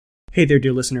Hey there,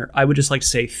 dear listener. I would just like to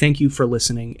say thank you for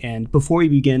listening. And before we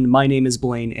begin, my name is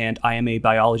Blaine, and I am a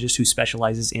biologist who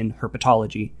specializes in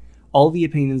herpetology. All the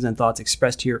opinions and thoughts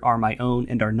expressed here are my own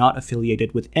and are not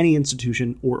affiliated with any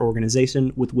institution or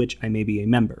organization with which I may be a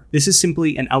member. This is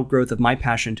simply an outgrowth of my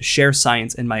passion to share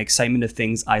science and my excitement of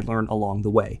things I learn along the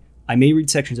way. I may read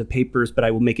sections of papers, but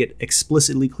I will make it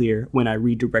explicitly clear when I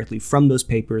read directly from those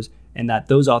papers and that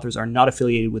those authors are not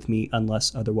affiliated with me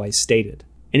unless otherwise stated.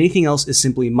 Anything else is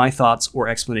simply my thoughts or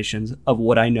explanations of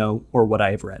what I know or what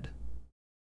I have read.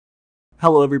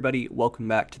 Hello everybody, welcome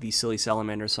back to the Silly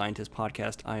Salamander Scientist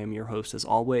podcast. I am your host as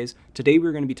always. Today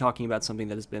we're going to be talking about something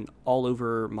that has been all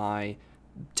over my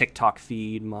TikTok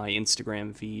feed, my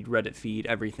Instagram feed, Reddit feed,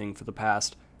 everything for the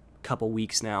past couple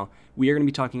weeks now. We are going to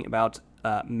be talking about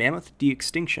mammoth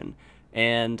de-extinction,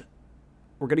 and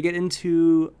we're going to get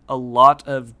into a lot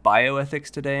of bioethics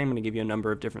today. I'm going to give you a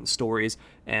number of different stories,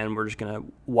 and we're just going to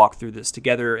walk through this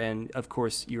together. And of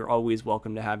course, you're always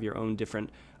welcome to have your own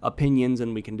different opinions,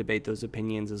 and we can debate those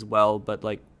opinions as well. But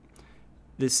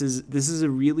this is a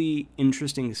really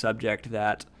interesting subject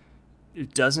that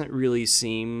it doesn't really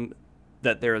seem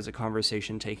that there is a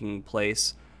conversation taking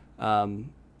place about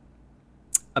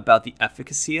the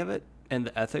efficacy of it and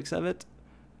the ethics of it.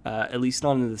 At least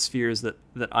not in the spheres that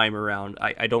I'm around.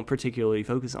 I don't particularly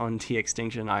focus on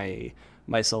de-extinction. I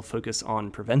myself focus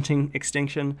on preventing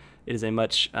extinction. It is a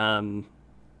much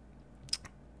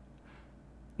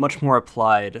more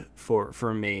applied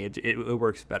for me. It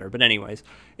works better. But anyways,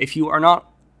 if you are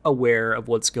not aware of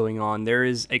what's going on, there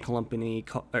is a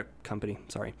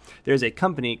There's a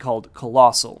company called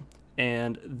Colossal,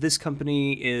 and this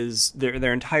company is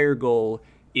their entire goal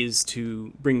is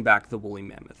to bring back the woolly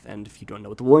mammoth. And if you don't know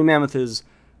what the woolly mammoth is,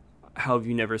 how have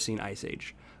you never seen Ice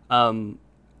Age?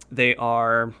 They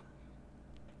are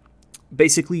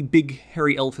basically big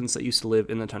hairy elephants that used to live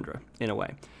in the tundra, in a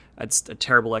way. That's a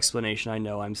terrible explanation, I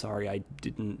know. I'm sorry, I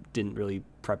didn't really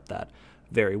prep that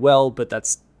very well,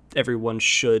 but everyone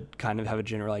should kind of have a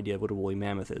general idea of what a woolly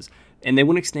mammoth is. And they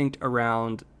went extinct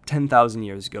around 10,000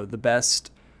 years ago.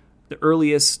 The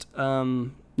earliest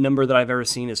number that I've ever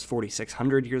seen is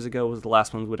 4,600 years ago was the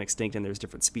last one that went extinct, and there's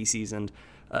different species, and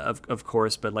of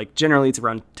course, but generally it's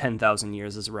around 10,000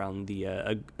 years is around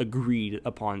the agreed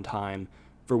upon time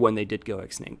for when they did go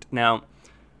extinct. Now,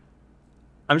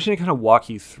 I'm just going to kind of walk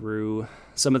you through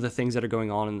some of the things that are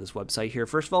going on in this website here.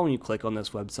 First of all, when you click on this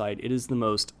website, it is the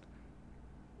most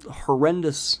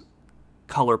horrendous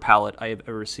color palette I have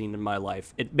ever seen in my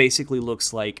life. It basically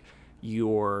looks like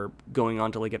you're going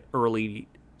on to an early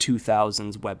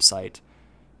 2000s website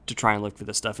to try and look for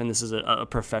this stuff, and this is a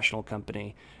professional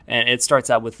company, and it starts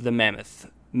out with the mammoth.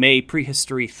 May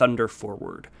prehistory thunder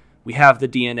forward. We have the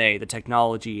DNA, the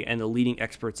technology, and the leading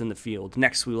experts in the field.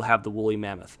 Next, we will have the woolly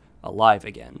mammoth alive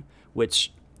again.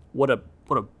 Which, what a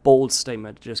bold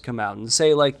statement to just come out and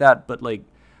say like that, but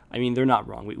they're not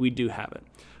wrong. We do have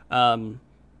it.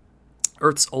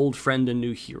 Earth's old friend and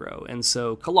new hero, and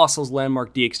so Colossal's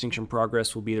landmark de-extinction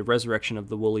progress will be the resurrection of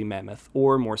the woolly mammoth,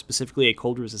 or more specifically, a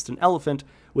cold-resistant elephant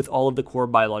with all of the core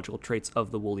biological traits of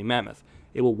the woolly mammoth.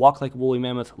 It will walk like a woolly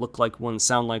mammoth, look like one,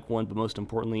 sound like one, but most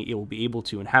importantly, it will be able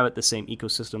to inhabit the same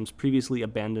ecosystems previously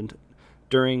abandoned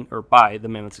during or by the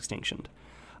mammoth's extinction.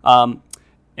 And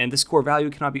this core value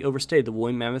cannot be overstated. The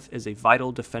woolly mammoth is a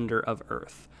vital defender of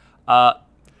Earth.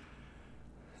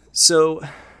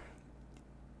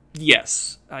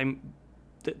 Yes,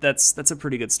 that's a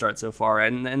pretty good start so far,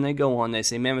 and they go on, they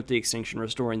say, mammoth de-extinction,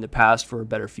 restoring the past for a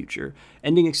better future.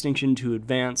 Ending extinction to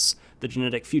advance the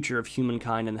genetic future of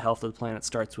humankind and the health of the planet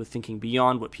starts with thinking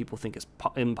beyond what people think is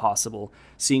impossible.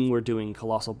 Seeing we're doing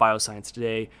colossal bioscience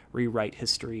today, rewrite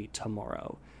history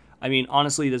tomorrow. I mean,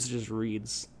 honestly, this just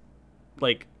reads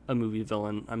like a movie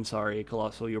villain. I'm sorry,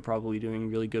 Colossal, you're probably doing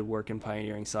really good work in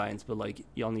pioneering science, but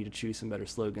y'all need to choose some better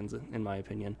slogans, in my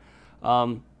opinion.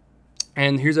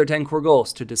 And here's our 10 core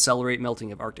goals: to decelerate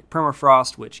melting of Arctic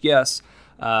permafrost, which, yes,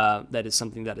 that is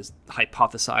something that is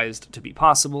hypothesized to be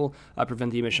possible,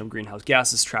 prevent the emission of greenhouse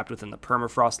gases trapped within the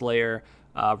permafrost layer,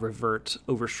 revert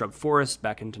overshrub forests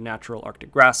back into natural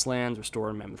Arctic grasslands, restore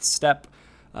a mammoth steppe,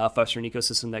 foster an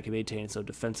ecosystem that can maintain its own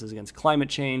defenses against climate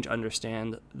change,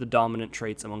 understand the dominant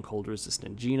traits among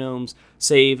cold-resistant genomes,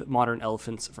 save modern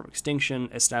elephants from extinction,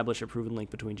 establish a proven link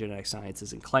between genetic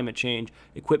sciences and climate change,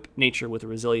 equip nature with a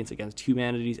resilience against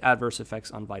humanity's adverse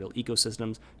effects on vital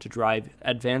ecosystems to drive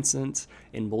advancements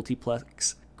in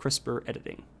multiplex CRISPR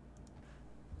editing.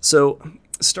 So,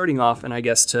 starting off, and I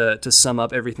guess to sum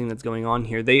up everything that's going on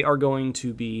here, they are going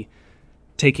to be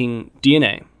taking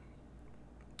DNA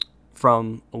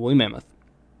from a woolly mammoth,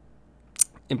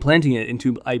 implanting it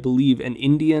into, I believe, an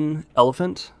Indian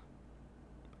elephant,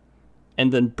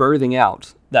 and then birthing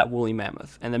out that woolly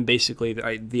mammoth. And then basically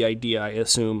the idea, I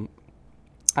assume,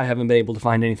 I haven't been able to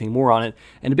find anything more on it,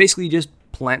 and to basically just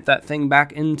plant that thing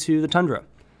back into the tundra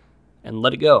and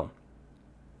let it go.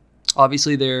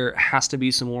 Obviously, there has to be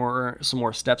some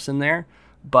more steps in there,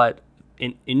 but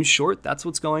in short, that's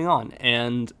what's going on.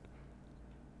 And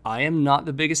I am not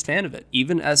the biggest fan of it,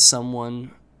 even as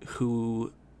someone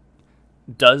who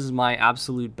does my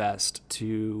absolute best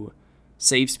to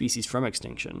save species from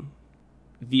extinction.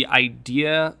 The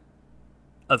idea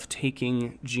of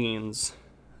taking genes,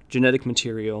 genetic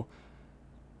material,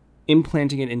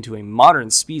 implanting it into a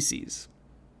modern species,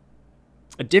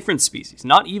 a different species,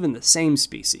 not even the same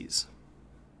species,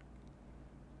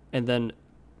 and then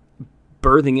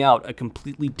birthing out a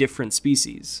completely different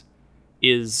species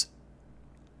is,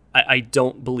 I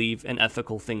don't believe, an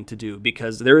ethical thing to do,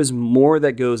 because there is more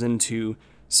that goes into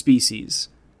species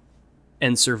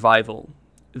and survival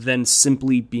than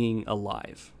simply being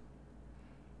alive.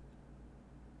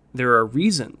 There are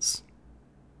reasons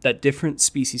that different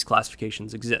species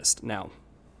classifications exist. Now,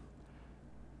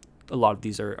 a lot of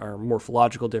these are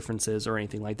morphological differences or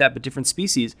anything like that, but different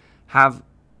species have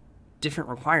different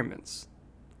requirements.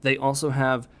 They also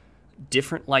have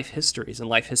different life histories, and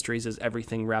life histories is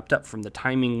everything wrapped up from the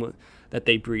timing that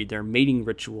they breed, their mating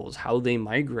rituals, how they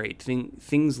migrate,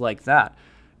 things like that.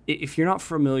 If you're not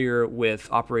familiar with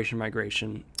Operation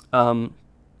Migration, a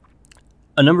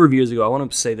number of years ago, I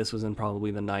want to say this was in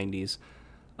probably the 90s,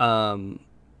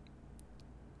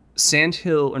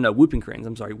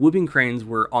 whooping cranes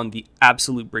were on the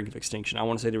absolute brink of extinction. I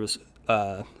want to say there was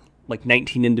like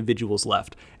 19 individuals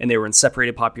left, and they were in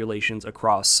separated populations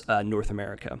across North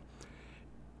America.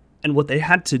 And what they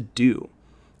had to do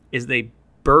is they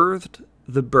birthed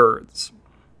the birds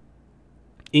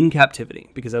in captivity,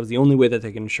 because that was the only way that they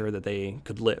could ensure that they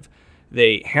could live.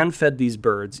 They hand-fed these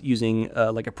birds using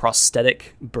like a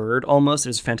prosthetic bird almost.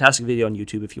 There's a fantastic video on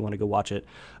YouTube if you want to go watch it.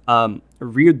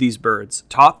 Reared these birds,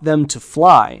 taught them to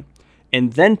fly,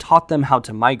 and then taught them how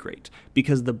to migrate,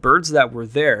 because the birds that were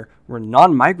there were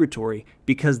non-migratory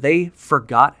because they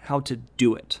forgot how to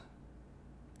do it.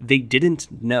 They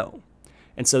didn't know.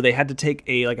 And so they had to take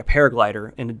a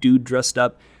paraglider and a dude dressed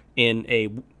up in a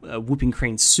whooping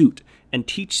crane suit and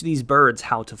teach these birds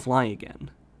how to fly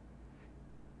again.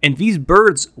 And these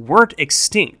birds weren't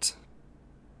extinct.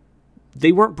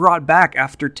 They weren't brought back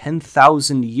after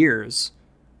 10,000 years.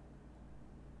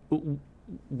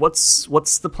 What's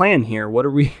the plan here? What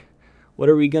are we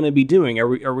going to be doing? Are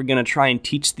we going to try and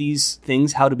teach these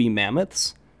things how to be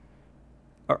mammoths?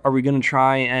 Are we going to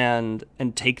try and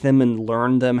take them and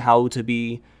learn them how to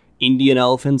be Indian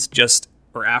elephants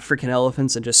or African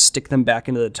elephants and just stick them back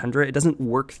into the tundra? It doesn't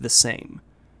work the same.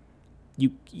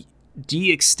 You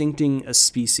de-extincting a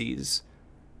species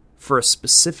for a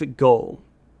specific goal.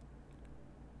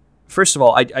 First of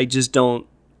all, I just don't.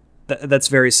 That's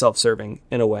very self-serving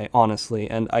in a way, honestly,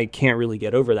 and I can't really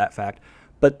get over that fact.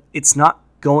 But it's not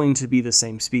going to be the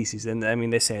same species, and I mean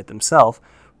they say it themselves,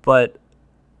 but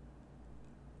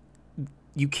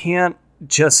you can't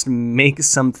just make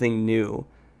something new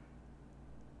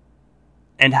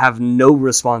and have no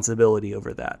responsibility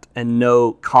over that and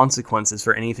no consequences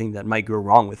for anything that might go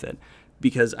wrong with it.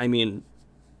 Because, I mean,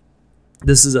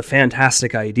 this is a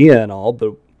fantastic idea and all,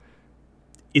 but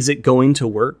is it going to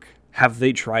work? Have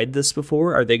they tried this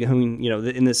before? Are they going,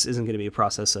 and this isn't going to be a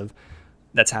process of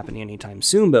that's happening anytime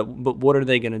soon, but what are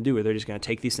they going to do? Are they just going to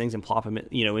take these things and plop them,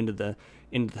 into the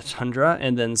tundra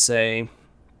and then say,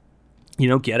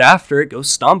 get after it, go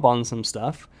stomp on some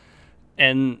stuff?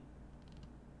 And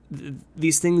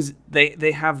these things,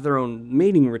 they have their own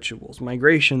mating rituals,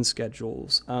 migration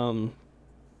schedules,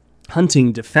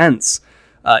 hunting, defense,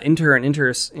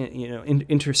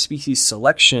 interspecies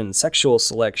selection, sexual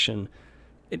selection,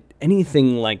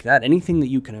 anything like that, anything that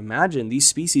you can imagine. These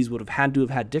species would have had to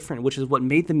have had different, which is what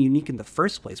made them unique in the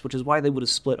first place, which is why they would have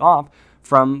split off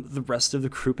from the rest of the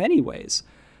group anyways.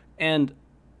 And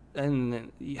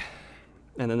then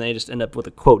they just end up with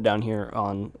a quote down here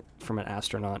from an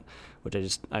astronaut, which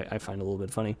I find a little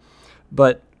bit funny.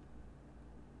 But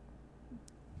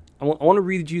I want to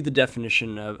read you the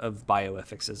definition of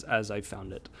bioethics as I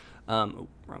found it. Wrong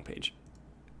page.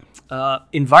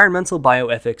 Environmental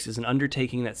bioethics is an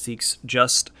undertaking that seeks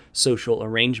just social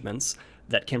arrangements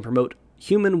that can promote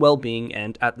human well-being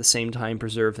and at the same time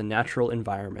preserve the natural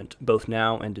environment, both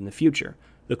now and in the future.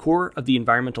 The core of the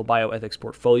environmental bioethics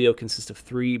portfolio consists of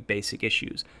three basic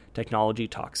issues: technology,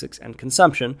 toxics, and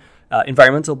consumption.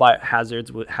 Environmental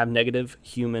hazards would have negative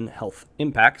human health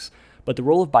impacts, but the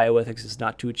role of bioethics is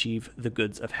not to achieve the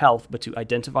goods of health, but to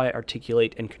identify,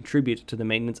 articulate, and contribute to the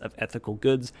maintenance of ethical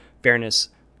goods, fairness,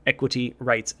 equity,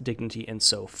 rights, dignity, and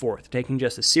so forth. Taking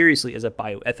justice seriously as a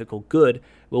bioethical good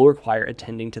will require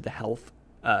attending to the health,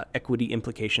 equity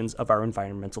implications of our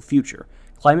environmental future.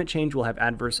 Climate change will have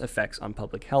adverse effects on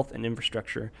public health and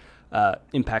infrastructure,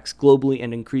 impacts globally,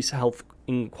 and increase health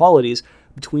inequalities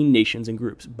between nations and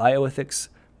groups. Bioethics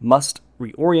must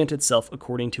reorient itself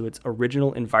according to its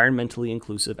original environmentally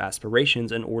inclusive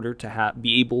aspirations in order to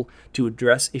be able to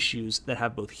address issues that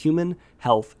have both human,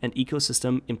 health, and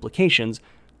ecosystem implications,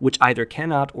 which either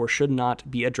cannot or should not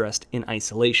be addressed in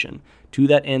isolation. To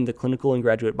that end, the clinical and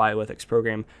graduate bioethics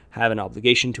program have an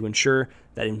obligation to ensure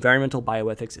that environmental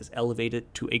bioethics is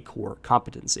elevated to a core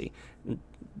competency.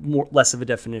 Less of a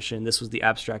definition. This was the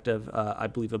abstract of, I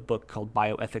believe, a book called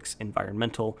Bioethics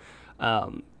Environmental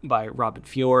by Robin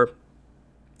Fior.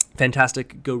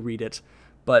 Fantastic. Go read it.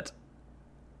 But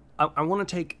I want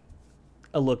to take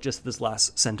a look just at this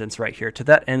last sentence right here. To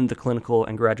that end, the clinical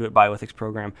and graduate bioethics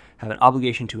program have an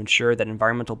obligation to ensure that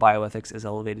environmental bioethics is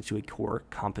elevated to a core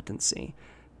competency.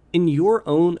 In your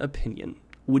own opinion,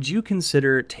 would you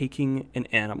consider taking an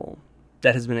animal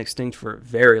that has been extinct for a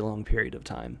very long period of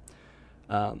time,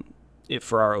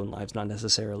 for our own lives, not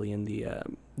necessarily in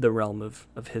the realm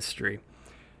of history,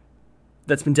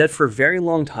 that's been dead for a very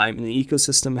long time and the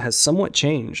ecosystem has somewhat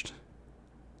changed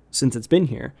since it's been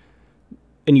here,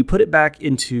 and you put it back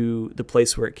into the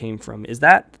place where it came from? Is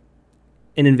that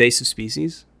an invasive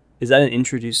species? Is that an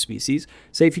introduced species?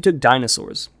 Say if you took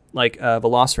dinosaurs, like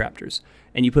velociraptors,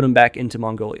 and you put them back into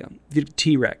Mongolia. If you took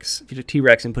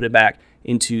T-Rex and put it back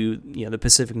into the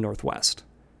Pacific Northwest.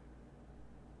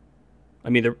 I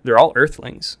mean, they're all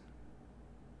Earthlings.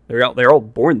 They're all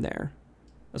born there.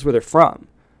 That's where they're from.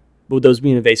 But would those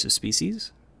be an invasive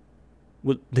species?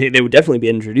 They would definitely be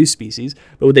an introduced species,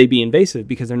 but would they be invasive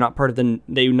because they're not a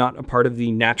part of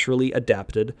the naturally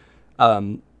adapted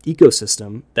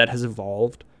ecosystem that has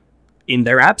evolved in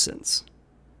their absence?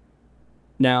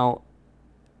 Now,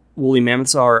 woolly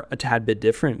mammoths are a tad bit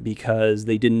different because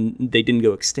they didn't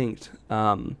go extinct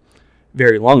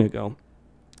very long ago.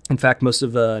 In fact, most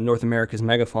of North America's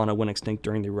megafauna went extinct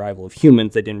during the arrival of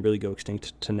humans. They didn't really go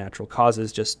extinct to natural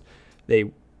causes, just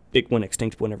it went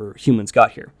extinct whenever humans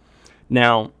got here.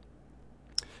 Now,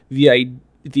 the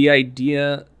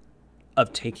idea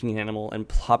of taking an animal and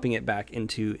plopping it back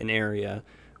into an area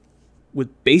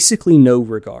with basically no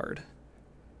regard,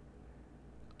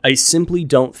 I simply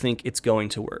don't think it's going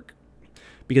to work.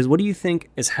 Because what do you think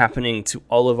is happening to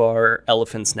all of our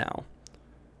elephants now?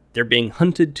 They're being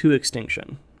hunted to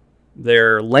extinction.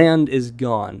 Their land is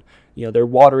gone. Their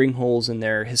watering holes in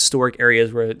their historic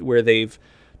areas where they've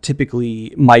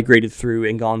typically migrated through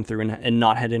and gone through and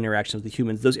not had interactions with the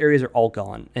humans, those areas are all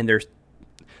gone, and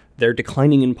they're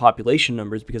declining in population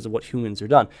numbers because of what humans are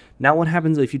done. Now what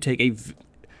happens if you take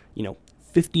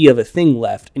 50 of a thing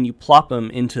left and you plop them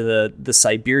into the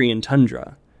Siberian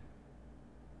tundra?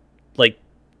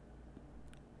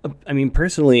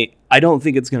 Personally, I don't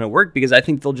think it's going to work, because I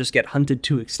think they'll just get hunted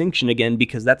to extinction again,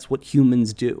 because that's what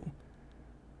humans do.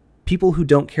 People who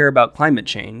don't care about climate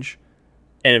change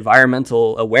and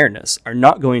environmental awareness are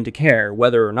not going to care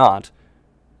whether or not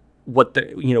what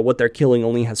they're killing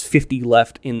only has 50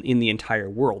 left in the entire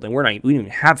world, and we don't even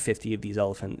have 50 of these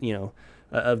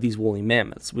of these woolly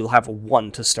mammoths. We'll have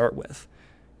one to start with.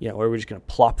 Or we're just going to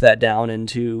plop that down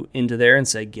into there and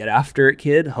say, get after it,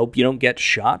 kid. Hope you don't get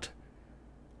shot.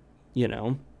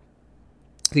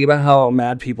 Think about how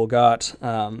mad people got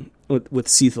with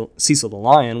Cecil the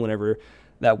lion whenever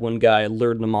that one guy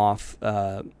lured them off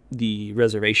the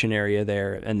reservation area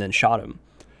there and then shot him.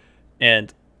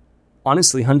 And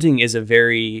honestly, hunting is a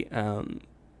very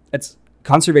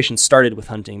conservation started with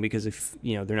hunting, because if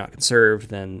they're not conserved,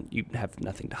 then you have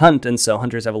nothing to hunt, and so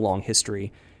hunters have a long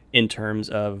history in terms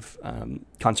of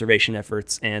conservation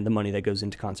efforts and the money that goes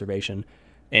into conservation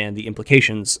and the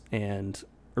implications and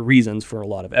reasons for a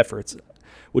lot of efforts,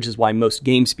 which is why most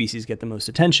game species get the most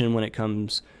attention when it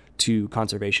comes to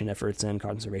conservation efforts and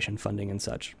conservation funding and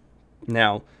such.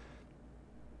 Now,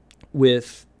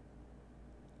 with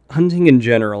hunting in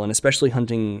general, and especially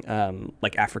hunting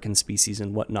like African species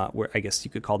and whatnot, where I guess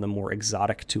you could call them more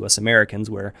exotic to us Americans,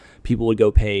 where people would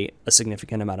go pay a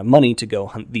significant amount of money to go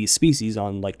hunt these species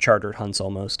on like chartered hunts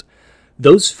almost,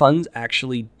 those funds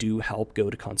actually do help go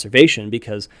to conservation,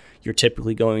 because you're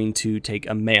typically going to take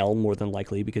a male more than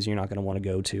likely, because you're not going to want to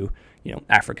go to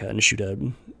Africa and shoot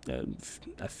a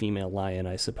female lion,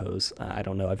 I suppose. I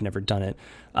don't know. I've never done it.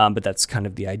 But that's kind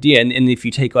of the idea. And if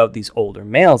you take out these older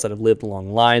males that have lived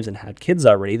long lives and had kids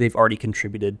already, they've already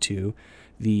contributed to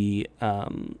the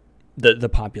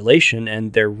population,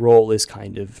 and their role is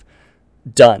kind of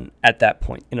done at that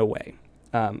point in a way.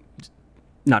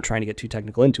 Not trying to get too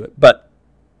technical into it, but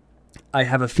I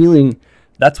have a feeling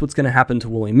that's what's going to happen to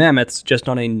woolly mammoths, just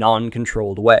on a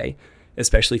non-controlled way,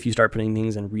 especially if you start putting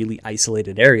things in really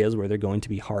isolated areas where they're going to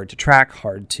be hard to track,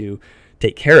 hard to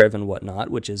take care of and whatnot,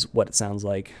 which is what it sounds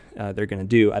like they're going to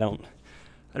do. I don't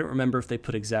remember if they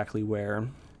put exactly where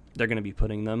they're going to be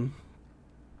putting them.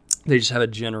 They just have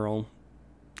a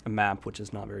map, which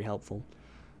is not very helpful.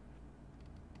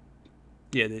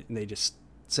 Yeah, they just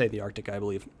say the Arctic, I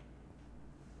believe.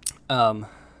 But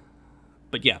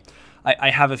yeah, I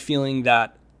have a feeling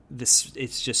that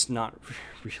it's just not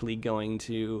really going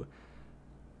to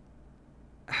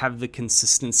have the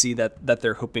consistency that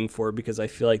they're hoping for, because I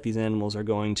feel like these animals are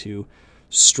going to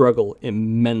struggle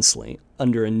immensely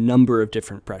under a number of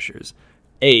different pressures.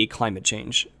 Climate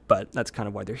change, but that's kind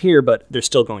of why they're here, but they're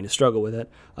still going to struggle with it.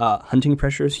 Hunting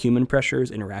pressures, human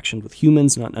pressures, interaction with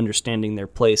humans, not understanding their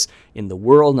place in the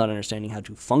world, not understanding how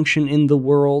to function in the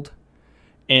world.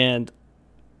 And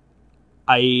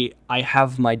I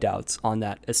have my doubts on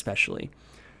that, especially.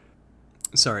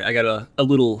 Sorry, I got a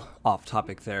little off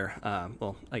topic there.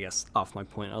 Well, I guess off my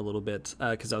point a little bit,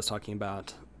 because I was talking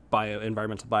about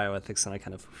environmental bioethics, and I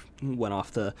kind of went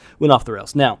off the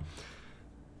rails. Now,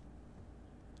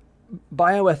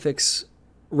 bioethics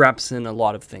wraps in a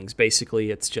lot of things.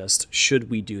 Basically, it's just, should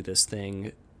we do this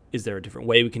thing? Is there a different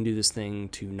way we can do this thing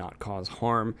to not cause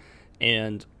harm?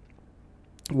 And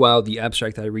while the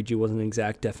abstract that I read you was an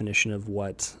exact definition of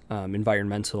what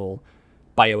environmental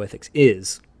bioethics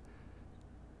is,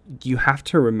 you have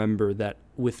to remember that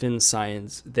within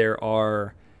science, there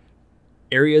are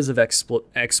areas of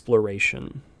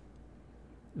exploration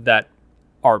that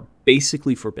are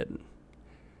basically forbidden.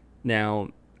 Now,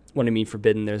 when I mean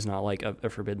forbidden, there's not like a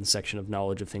forbidden section of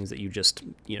knowledge of things that you just,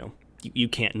 you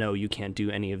can't know, you can't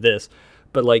do any of this.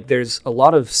 But like, there's a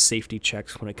lot of safety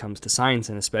checks when it comes to science,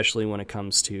 and especially when it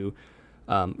comes to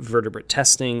vertebrate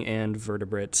testing and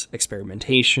vertebrate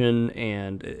experimentation,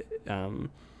 and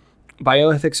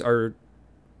bioethics are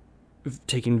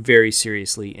taken very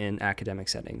seriously in academic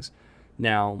settings.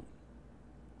 Now,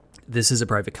 this is a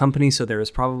private company, so there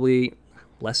is probably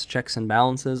less checks and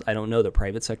balances. I don't know the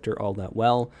private sector all that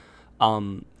well.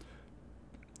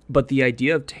 But the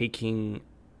idea of taking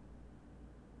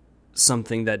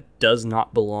something that does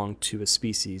not belong to a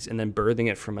species and then birthing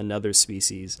it from another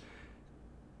species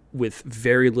with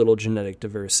very little genetic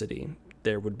diversity,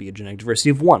 there would be a genetic diversity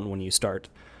of 1 when you start.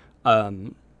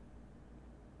 I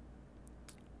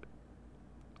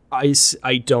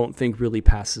don't think really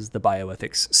passes the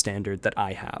bioethics standard that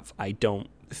I have. I don't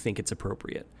think it's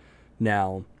appropriate.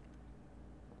 Now,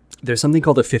 there's something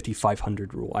called the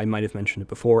 5,500 rule. I might have mentioned it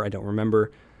before. I don't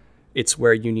remember. It's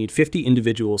where you need 50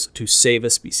 individuals to save a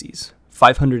species,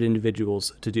 500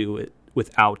 individuals to do it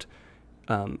without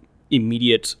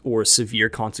immediate or severe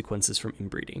consequences from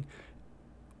inbreeding.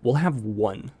 We'll have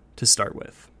 1 to start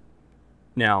with.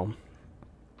 Now,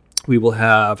 we will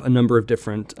have a number of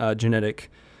different genetic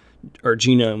or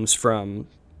genomes from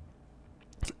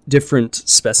different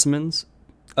specimens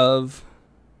of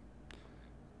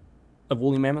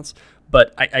woolly mammoths,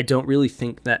 but I don't really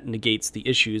think that negates the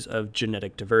issues of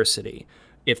genetic diversity.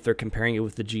 If they're comparing it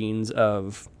with the genes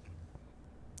of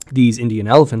these Indian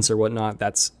elephants or whatnot,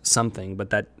 that's something, but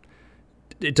that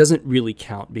it doesn't really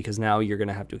count, because now you're going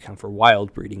to have to account for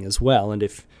wild breeding as well. And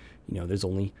if, there's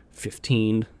only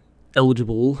 15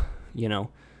 eligible,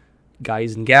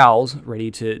 guys and gals ready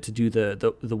to do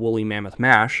the woolly mammoth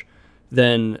mash,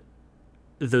 then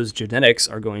those genetics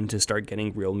are going to start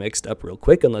getting real mixed up real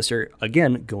quick, unless you're,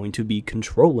 again, going to be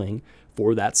controlling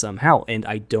for that somehow. And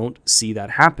I don't see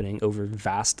that happening over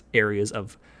vast areas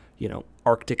of,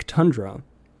 Arctic tundra.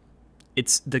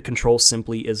 The control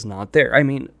simply is not there. I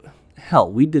mean,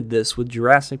 hell, we did this with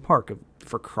Jurassic Park,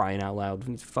 for crying out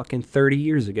loud, fucking 30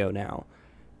 years ago now.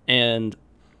 And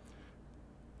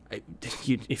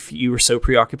if you were so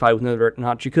preoccupied with whether or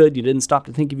not you could, you didn't stop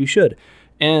to think if you should.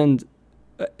 And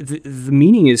the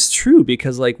meaning is true,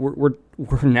 because like we're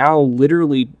now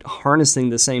literally harnessing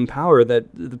the same power that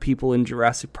the people in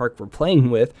Jurassic Park were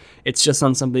playing with. It's just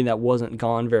on something that wasn't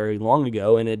gone very long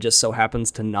ago, and it just so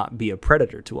happens to not be a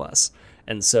predator to us.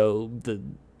 And so the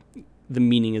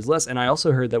meaning is less. And I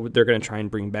also heard that they're going to try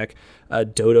and bring back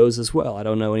dodos as well. I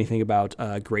don't know anything about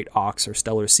great auks or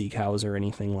Steller sea cows or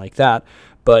anything like that,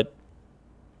 but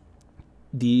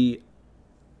the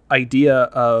idea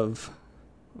of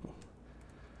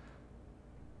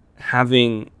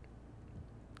having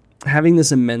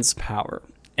this immense power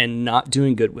and not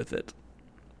doing good with it,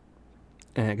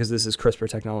 because this is CRISPR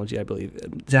technology, I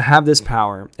believe, to have this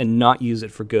power and not use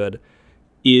it for good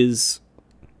is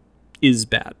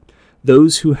bad.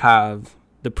 Those who have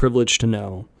the privilege to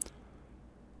know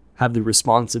have the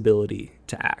responsibility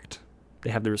to act. They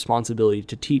have the responsibility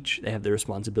to teach. They have the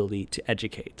responsibility to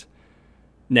educate.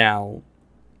 Now,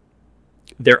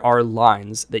 there are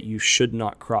lines that you should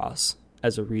not cross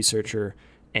as a researcher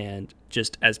and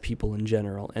just as people in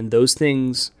general. And those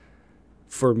things,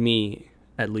 for me,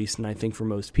 at least, and I think for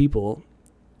most people,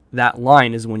 that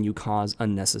line is when you cause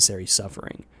unnecessary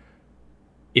suffering.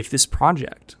 If this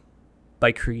project,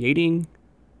 by creating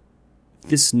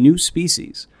this new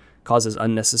species, causes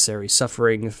unnecessary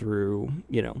suffering through,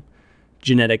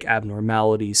 genetic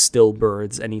abnormalities,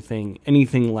 stillbirths,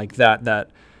 anything like that,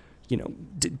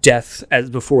 death as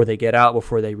before they get out,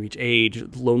 before they reach age,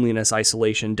 loneliness,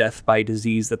 isolation, death by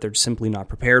disease that they're simply not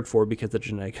prepared for because the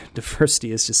genetic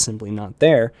diversity is just simply not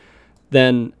there,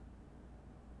 then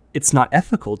it's not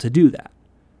ethical to do that.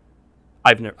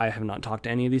 I have not talked to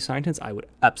any of these scientists. I would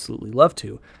absolutely love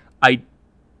to.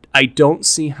 I don't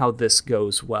see how this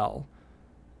goes well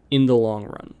in the long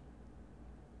run.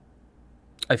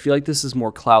 I feel like this is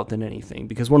more clout than anything,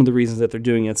 because one of the reasons that they're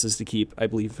doing this is to keep, I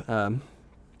believe,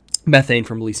 methane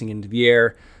from releasing into the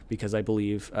air, because I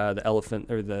believe the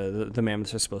elephant or the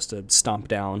mammoths are supposed to stomp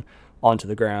down onto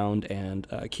the ground and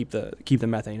keep the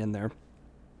methane in there,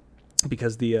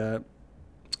 because the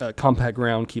compact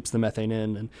ground keeps the methane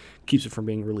in and keeps it from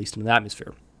being released into the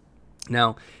atmosphere.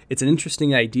 Now, it's an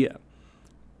interesting idea,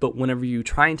 but whenever you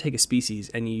try and take a species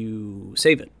and you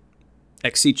save it,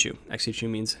 ex situ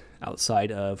means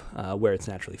outside of where it's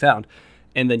naturally found,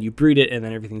 and then you breed it, and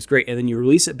then everything's great, and then you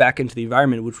release it back into the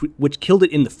environment which killed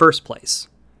it in the first place,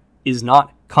 is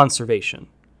not conservation.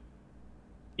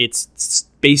 It's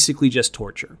basically just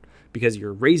torture, because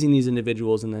you're raising these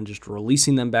individuals and then just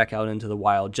releasing them back out into the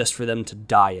wild just for them to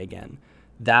die again.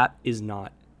 That is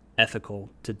not ethical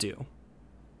to do.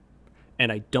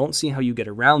 And I don't see how you get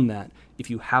around that if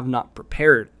you have not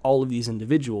prepared all of these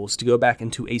individuals to go back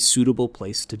into a suitable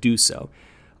place to do so.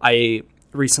 I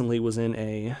recently was in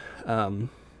a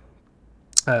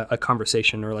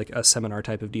conversation, or like a seminar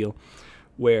type of deal,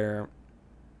 where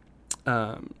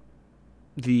there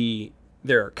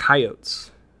are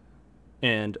coyotes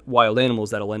and wild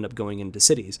animals that'll end up going into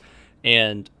cities.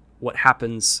 And what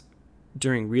happens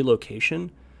during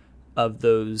relocation of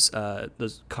those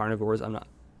carnivores, I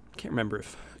can't remember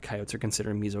if coyotes are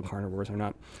considered mesocarnivores or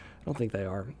not. I don't think they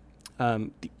are.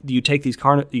 You take these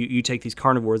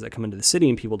carnivores that come into the city,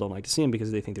 and people don't like to see them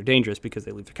because they think they're dangerous, because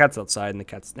they leave their cats outside and the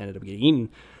cats ended up getting eaten.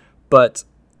 But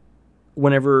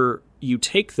whenever you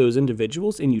take those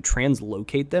individuals and you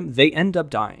translocate them, they end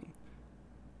up dying.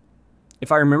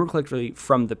 If I remember correctly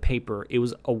from the paper, it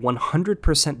was a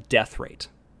 100% death rate,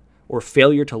 or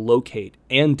failure to locate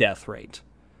and death rate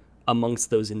amongst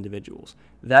those individuals.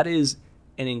 That is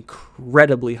an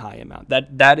incredibly high amount.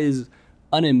 That is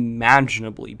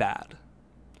unimaginably bad.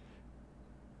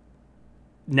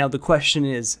 Now the question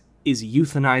is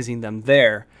euthanizing them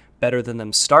there better than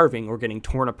them starving or getting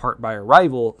torn apart by a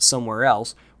rival somewhere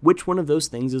else? Which one of those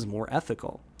things is more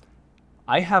ethical?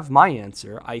 I have my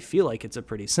answer. I feel like it's a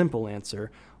pretty simple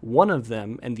answer. One of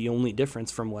them, and the only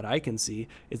difference from what I can see,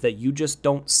 is that you just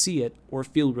don't see it or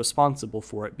feel responsible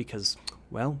for it because,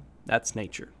 well, that's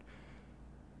nature.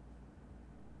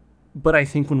 But I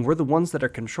think when we're the ones that are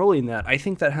controlling that, I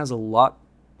think that has a lot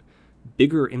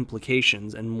bigger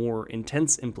implications and more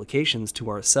intense implications to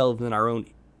ourselves than our own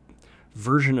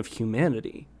version of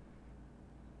humanity,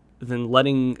 than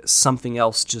letting something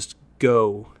else just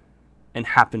go and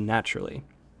happen naturally.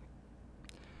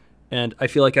 And I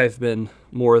feel like I've been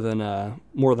more than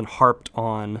harped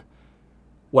on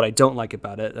what I don't like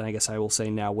about it, and I guess I will say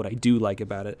now what I do like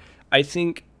about it. I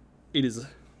think it is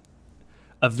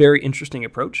a very interesting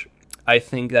approach. I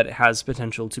think that it has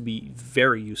potential to be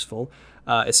very useful,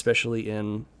 especially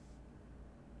in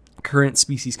current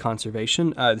species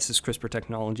conservation. This is CRISPR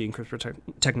technology, and CRISPR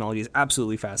technology is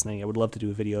absolutely fascinating. I would love to do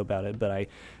a video about it, but I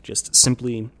just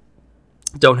simply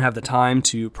don't have the time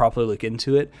to properly look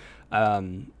into it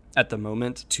at the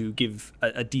moment to give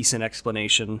a decent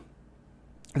explanation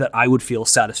that I would feel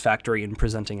satisfactory in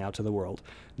presenting out to the world.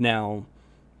 Now,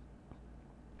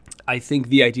 I think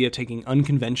the idea of taking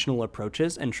unconventional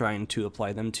approaches and trying to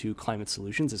apply them to climate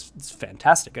solutions is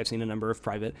fantastic. I've seen a number of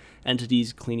private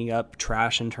entities cleaning up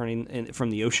trash and turning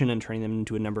from the ocean and turning them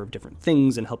into a number of different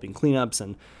things and helping cleanups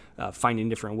and finding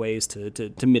different ways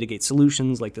to mitigate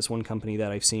solutions. Like this one company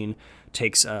that I've seen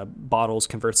takes bottles,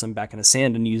 converts them back into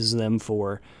sand, and uses them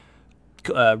for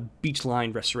beach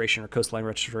line restoration or coastline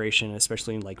restoration,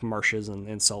 especially in like marshes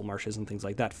and salt marshes and things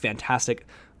like that. Fantastic.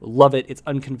 Love it. It's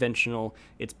unconventional.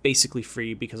 It's basically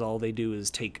free because all they do is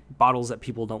take bottles that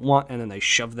people don't want and then they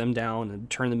shove them down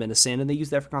and turn them into sand, and they use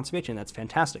that for conservation. That's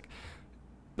fantastic.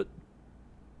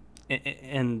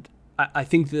 And I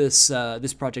think this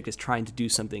project is trying to do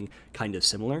something kind of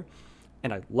similar,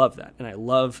 and I love that. And I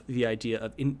love the idea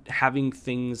of having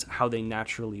things how they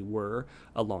naturally were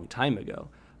a long time ago.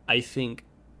 I think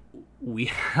we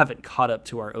haven't caught up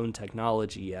to our own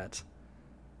technology yet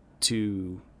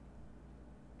to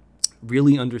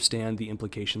really understand the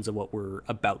implications of what we're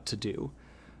about to do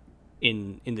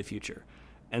in the future.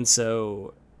 And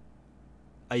so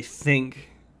I think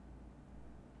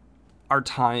our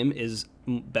time is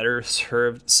better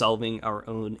served solving our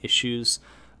own issues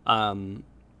as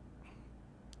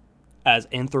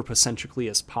anthropocentrically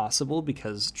as possible,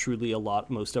 because truly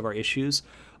most of our issues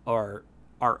are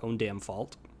our own damn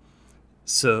fault.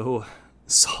 So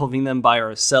solving them by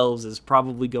ourselves is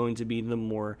probably going to be the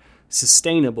more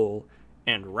sustainable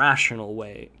and rational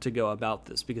way to go about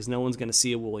this, because no one's going to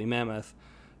see a woolly mammoth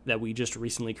that we just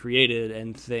recently created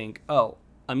and think, oh,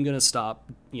 I'm going to stop,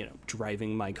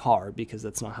 driving my car, because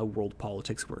that's not how world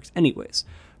politics works anyways.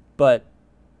 But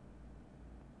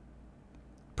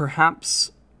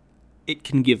perhaps it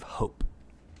can give hope.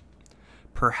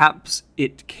 Perhaps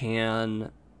it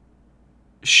can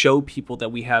show people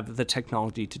that we have the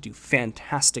technology to do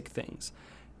fantastic things.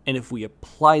 And if we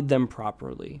applied them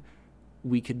properly,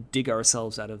 we could dig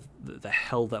ourselves out of the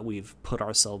hell that we've put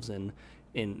ourselves in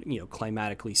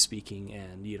climatically speaking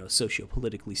and,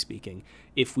 sociopolitically speaking,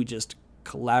 if we just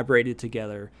collaborated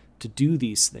together to do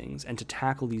these things and to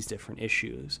tackle these different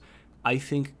issues, I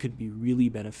think could be really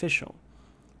beneficial.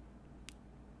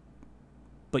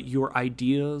 But your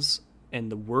ideas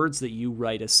and the words that you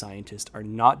write as scientists are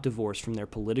not divorced from their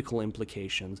political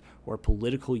implications or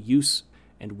political use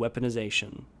and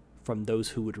weaponization from those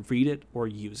who would read it or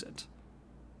use it.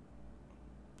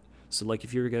 So, like,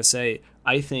 if you're going to say,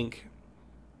 I think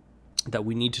that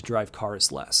we need to drive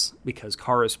cars less because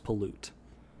cars pollute,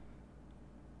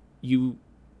 you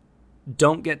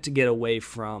don't get to get away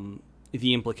from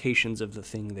the implications of the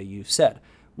thing that you've said.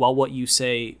 While what you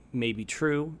say may be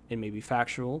true, it may be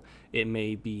factual, it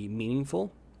may be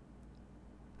meaningful,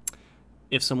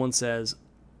 if someone says,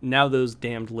 now those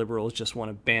damned liberals just want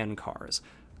to ban cars,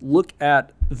 look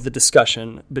at the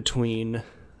discussion between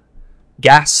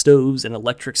gas stoves and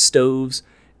electric stoves,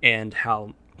 and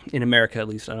how, in America at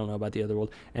least, I don't know about the other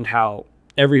world, and how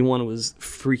everyone was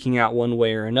freaking out one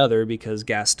way or another because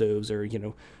gas stoves are,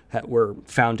 were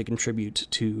found to contribute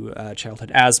to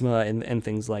childhood asthma and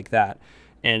things like that.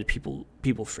 And people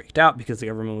freaked out because the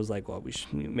government was like, well,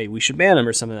 maybe we should ban them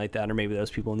or something like that, or maybe those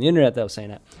people on the internet that was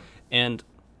saying it. And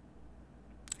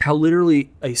how literally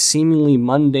a seemingly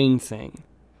mundane thing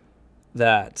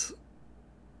that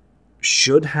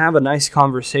should have a nice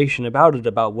conversation about it,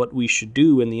 about what we should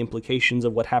do and the implications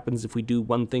of what happens if we do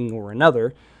one thing or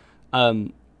another,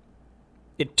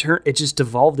 it just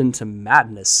devolved into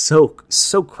madness so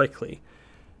quickly.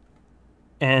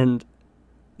 And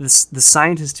the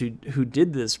scientist who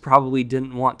did this probably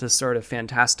didn't want to start a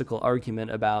fantastical argument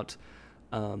about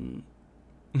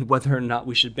whether or not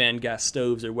we should ban gas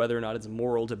stoves, or whether or not it's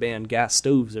moral to ban gas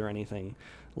stoves or anything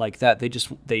like that.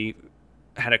 They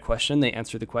had a question, they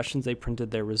answered the questions, they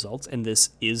printed their results, and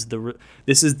this is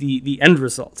the end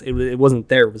result. It wasn't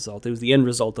their result, it was the end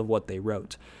result of what they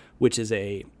wrote, which is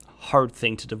a hard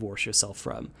thing to divorce yourself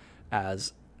from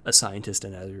as a scientist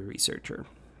and as a researcher.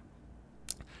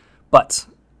 But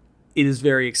it is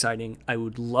very exciting. I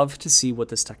would love to see what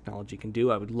this technology can do.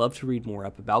 I would love to read more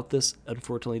up about this.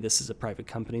 Unfortunately, this is a private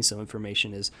company, so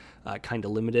information is kind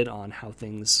of limited on how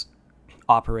things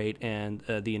operate and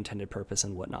the intended purpose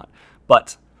and whatnot.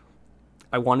 But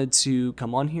I wanted to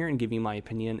come on here and give you my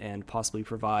opinion and possibly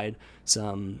provide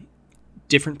some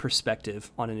different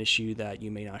perspective on an issue that you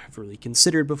may not have really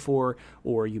considered before,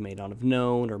 or you may not have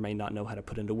known, or may not know how to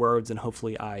put into words. And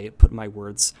hopefully I put my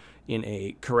words in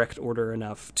a correct order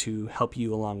enough to help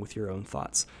you along with your own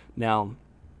thoughts. Now,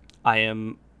 I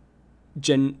am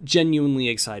genuinely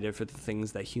excited for the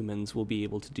things that humans will be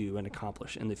able to do and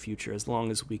accomplish in the future, as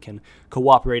long as we can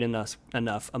cooperate enough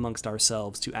amongst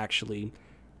ourselves to actually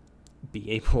be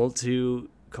able to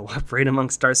cooperate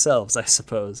amongst ourselves, I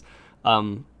suppose.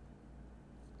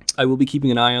 I will be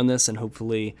keeping an eye on this, and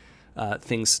hopefully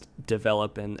things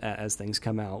develop, and as things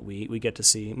come out, we get to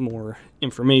see more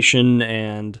information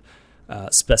and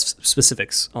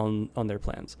specifics on their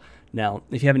plans. Now,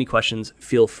 if you have any questions,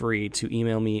 feel free to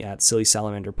email me at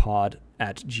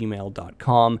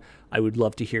sillysalamanderpod@gmail.com. I would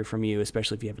love to hear from you,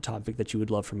 especially if you have a topic that you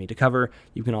would love for me to cover.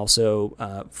 You can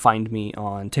also find me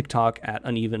on TikTok at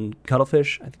Uneven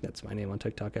Cuttlefish. I think that's my name on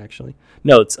TikTok, actually.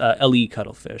 No, it's LE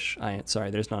Cuttlefish. Sorry,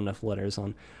 there's not enough letters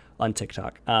on on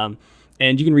TikTok.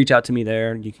 And you can reach out to me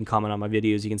there. You can comment on my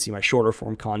videos. You can see my shorter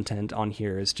form content on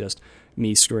here is just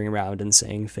me screwing around and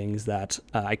saying things that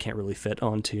I can't really fit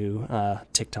onto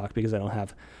TikTok because I don't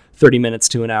have 30 minutes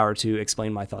to an hour to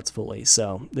explain my thoughts fully.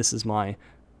 So this is my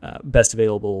best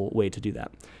available way to do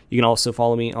that. You can also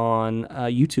follow me on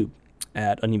YouTube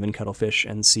at Uneven Cuttlefish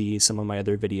and see some of my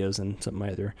other videos and some of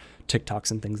my other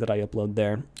TikToks and things that I upload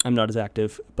there. I'm not as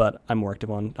active, but I'm more active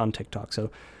on TikTok.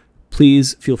 So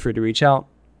please feel free to reach out.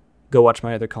 Go watch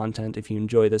my other content. If you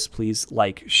enjoy this, please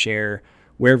like, share,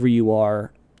 wherever you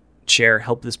are, share,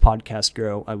 help this podcast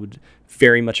grow. I would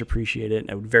very much appreciate it.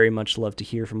 I would very much love to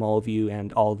hear from all of you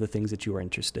and all of the things that you are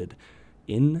interested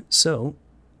in. So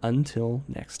until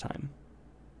next time.